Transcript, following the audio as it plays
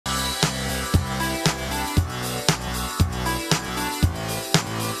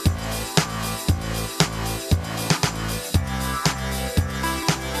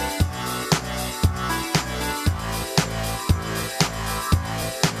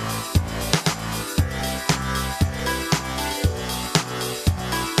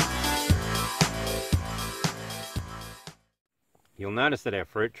you'll notice that our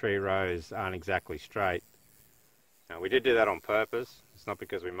fruit tree rows aren't exactly straight. Now, we did do that on purpose. It's not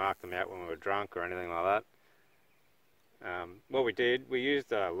because we marked them out when we were drunk or anything like that. What we did, we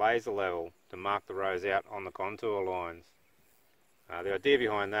used a laser level to mark the rows out on the contour lines. The idea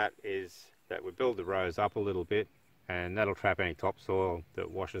behind that is that we build the rows up a little bit, and that'll trap any topsoil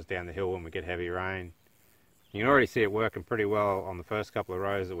that washes down the hill when we get heavy rain. You can already see it working pretty well on the first couple of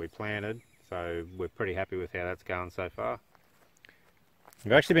rows that we planted, so we're pretty happy with how that's going so far.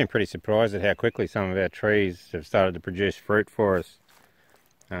 We've actually been pretty surprised at how quickly some of our trees have started to produce fruit for us.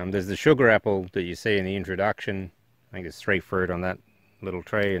 There's the sugar apple that you see in the introduction. I think there's 3 fruit on that little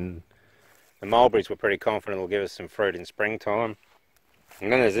tree, and the mulberries we're pretty confident will give us some fruit in springtime.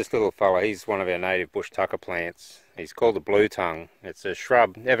 And then there's this little fella. He's one of our native bush tucker plants. He's called the blue tongue. It's a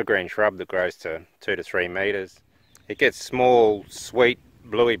shrub, evergreen shrub that grows to 2 to 3 meters. It gets small, sweet,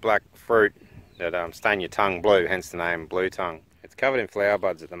 bluey black fruit that stain your tongue blue, hence the name blue tongue. It's covered in flower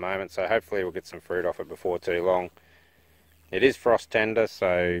buds at the moment, so hopefully we'll get some fruit off it before too long. It is frost tender,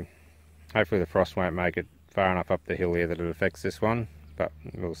 so hopefully the frost won't make it far enough up the hill here that it affects this one, but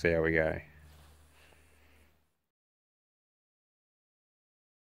we'll see how we go.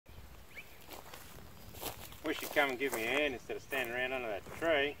 Wish you'd come and give me a hand instead of standing around under that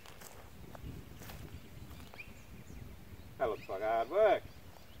tree. That looks like hard work.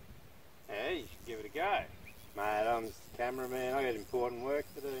 Yeah, you should give it a go. Mate, I'm just the cameraman, I got important work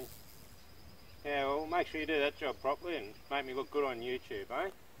to do. Yeah, well, make sure you do that job properly and make me look good on YouTube, eh?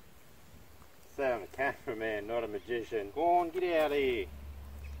 So I'm a cameraman, not a magician. Go on, get out of here.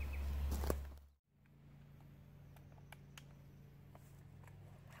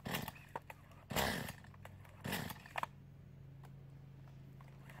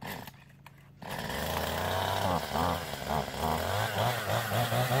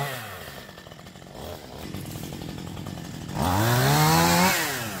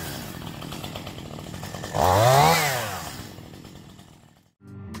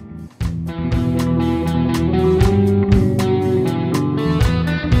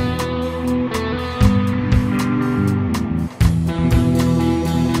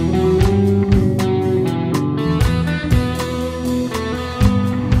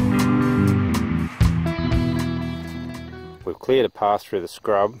 Cleared a path through the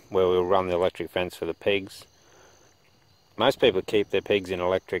scrub where we'll run the electric fence for the pigs. Most people that keep their pigs in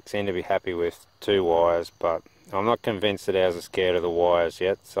electric seem to be happy with 2 wires, but I'm not convinced that ours are scared of the wires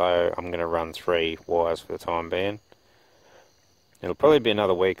yet, so I'm going to run 3 wires for the time being. It'll probably be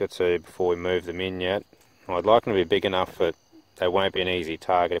another week or 2 before we move them in yet. I'd like them to be big enough that they won't be an easy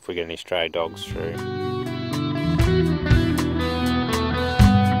target if we get any stray dogs through.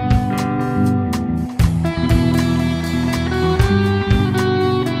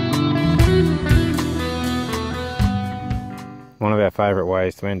 One of our favourite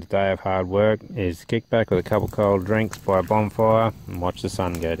ways to end a day of hard work is to kick back with a couple of cold drinks by a bonfire and watch the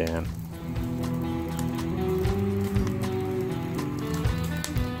sun go down.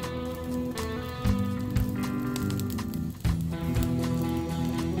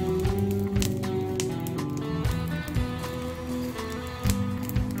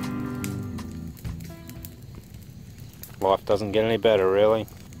 Life doesn't get any better, really.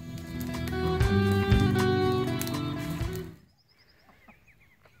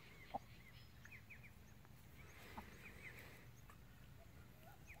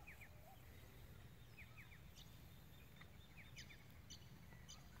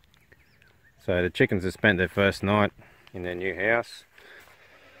 So the chickens have spent their first night in their new house.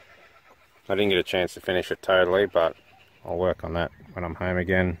 I didn't get a chance to finish it totally, but I'll work on that when I'm home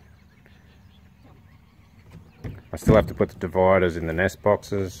again. I still have to put the dividers in the nest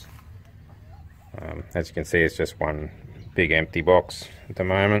boxes. As you can see, it's just one big empty box at the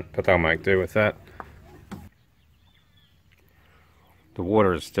moment, but they'll make do with that. The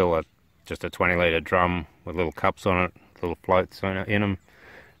water is still just a 20-litre drum with little cups on it, little floats in them.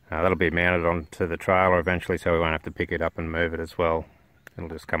 That'll be mounted onto the trailer eventually, so we won't have to pick it up and move it as well. It'll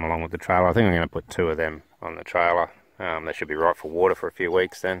just come along with the trailer. I think I'm going to put 2 of them on the trailer. They should be right for water for a few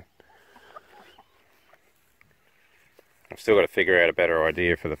weeks then. I've still got to figure out a better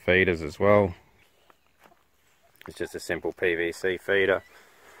idea for the feeders as well. It's just a simple PVC feeder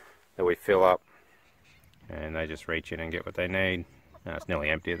that we fill up and they just reach in and get what they need. It's nearly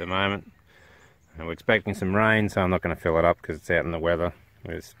empty at the moment. And we're expecting some rain, so I'm not going to fill it up because it's out in the weather.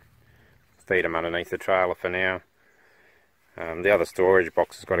 We just feed them underneath the trailer for now. The other storage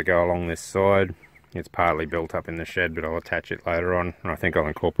box has got to go along this side. It's partly built up in the shed, but I'll attach it later on. And I think I'll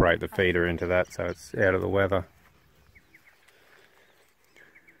incorporate the feeder into that so it's out of the weather.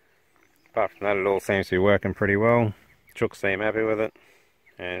 Apart from that, it all seems to be working pretty well. Chooks seem happy with it,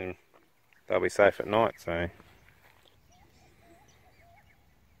 and they'll be safe at night. So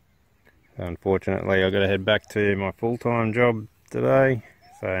unfortunately I've got to head back to my full-time job today,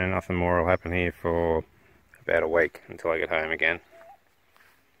 so nothing more will happen here for about a week until I get home again.